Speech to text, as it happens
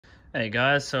Hey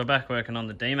guys, so we're back working on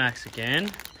the Dmax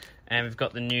again, and we've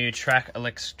got the new Track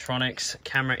Electronics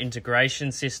camera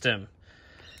integration system.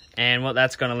 And what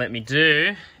that's going to let me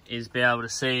do is be able to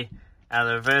see out of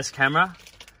the reverse camera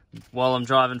while I'm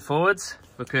driving forwards,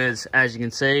 because as you can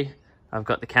see, I've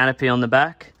got the canopy on the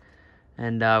back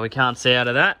and we can't see out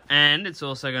of that. And it's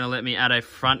also going to let me add a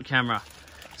front camera,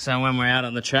 so when we're out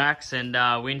on the tracks and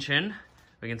winching,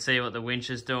 we can see what the winch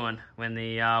is doing when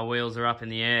the wheels are up in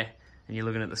the air and you're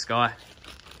looking at the sky.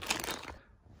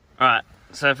 Alright,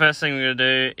 so first thing we're going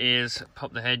to do is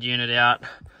pop the head unit out.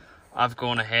 I've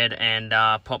gone ahead and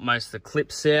popped most of the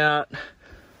clips out.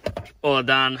 All I've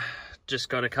done, just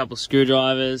got a couple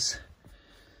screwdrivers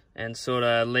and sort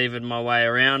of levered my way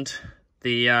around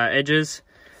the edges,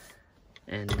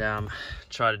 and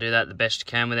try to do that the best you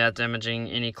can without damaging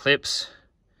any clips.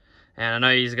 And I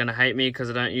know you're going to hate me because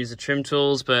I don't use the trim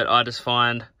tools, but I just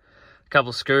find a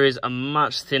couple screws are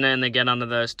much thinner and they get under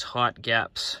those tight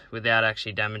gaps without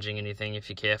actually damaging anything if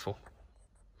you're careful.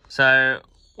 So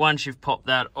once you've popped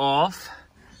that off,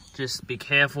 just be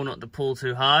careful not to pull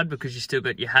too hard because you still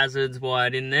got your hazards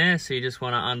wired in there, so you just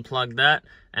want to unplug that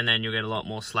and then you'll get a lot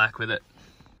more slack with it.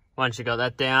 Once you got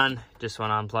that down, just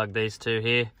want to unplug these two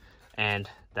here and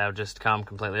they'll just come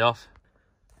completely off.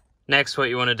 Next, what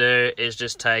you want to do is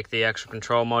just take the actual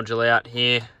control module out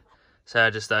here, so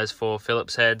just those 4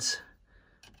 Phillips heads,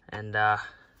 and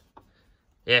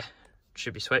yeah,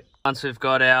 should be sweet. Once we've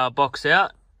got our box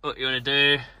out, what you want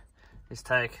to do is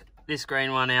take this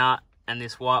green one out and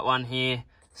this white one here,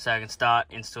 so I can start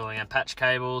installing our patch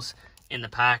cables. In the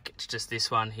pack, it's just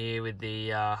this one here with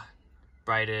the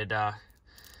braided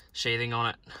sheathing on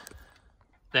it.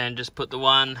 Then just put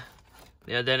the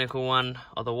identical one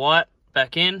of the white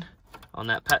back in on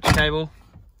that patch cable,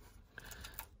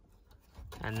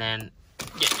 and then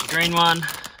get your green one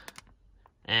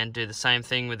and do the same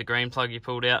thing with the green plug you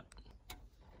pulled out.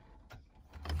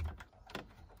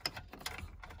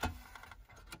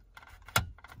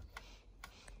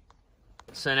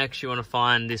 So next you want to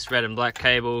find this red and black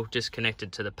cable just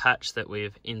connected to the patch that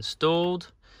we've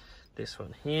installed, this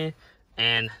one here,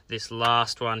 and this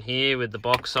last one here with the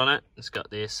box on it. It's got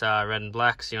this red and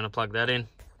black, so you want to plug that in.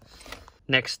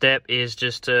 Next step is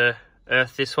just to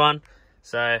earth this one.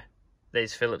 So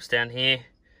these Phillips down here,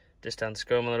 just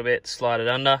unscrew them a little bit, slide it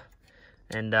under,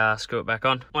 and screw it back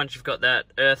on. Once you've got that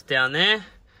earth down there,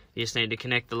 you just need to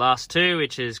connect the last two,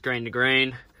 which is green to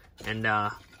green and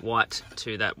white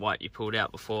to that white you pulled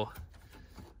out before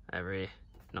over here,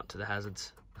 not to the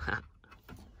hazards.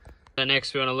 So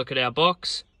next we want to look at our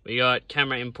box. We got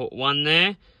camera input 1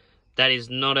 there. That is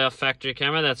not our factory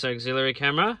camera, that's our auxiliary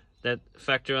camera. That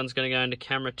factory one's going to go into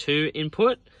camera 2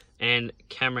 input, and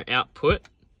camera output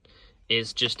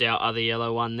is just our other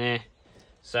yellow one there.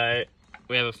 So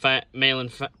we have a male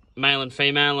and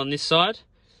female on this side,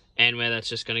 and where that's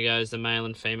just going to go is the male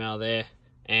and female there,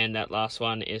 and that last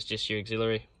one is just your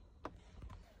auxiliary.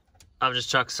 I've just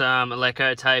chucked some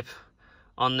Eleco tape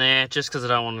on there just because I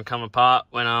don't want them to come apart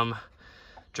when I'm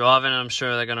driving, and I'm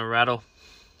sure they're going to rattle.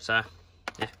 So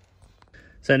yeah.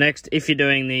 So next, if you're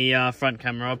doing the front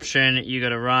camera option, you got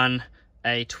to run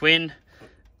a twin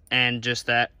and just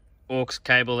that aux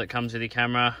cable that comes with your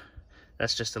camera.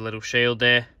 That's just a little shield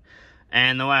there.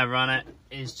 And the way I run it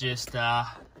is just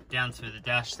down through the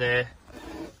dash there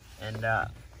and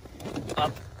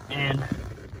up and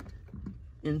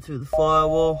in through the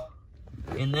firewall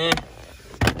in there.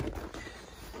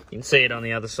 You can see it on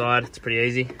the other side, it's pretty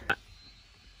easy.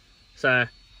 So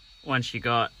once you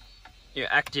got your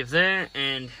active there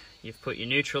and you've put your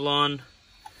neutral on,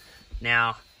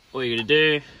 now all you're going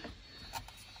to do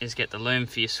is get the loom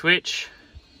for your switch,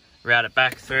 route it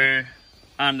back through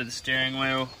under the steering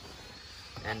wheel,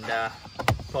 and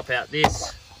pop out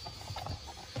this,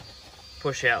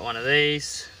 push out one of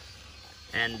these,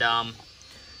 and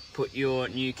put your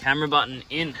new camera button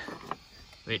in,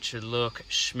 which should look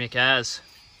schmick as.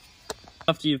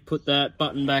 After you've put that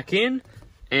button back in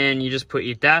and you just put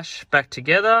your dash back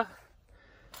together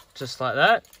just like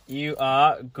that, you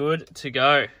are good to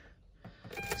go.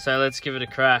 So let's give it a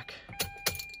crack.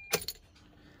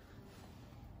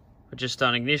 We're just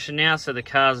on ignition now, so the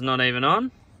car's not even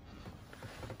on.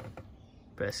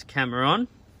 Press camera on.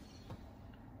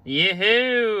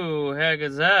 Yehoo! How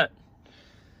good's that?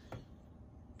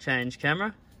 Change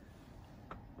camera.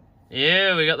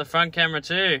 Yeah, we got the front camera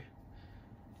too.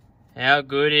 How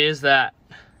good is that?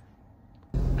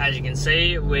 As you can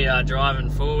see, we are driving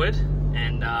forward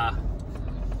and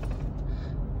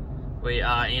we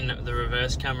are in the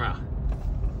reverse camera.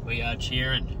 We are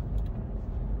cheering.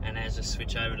 And as I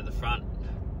switch over to the front,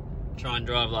 try and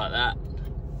drive like that.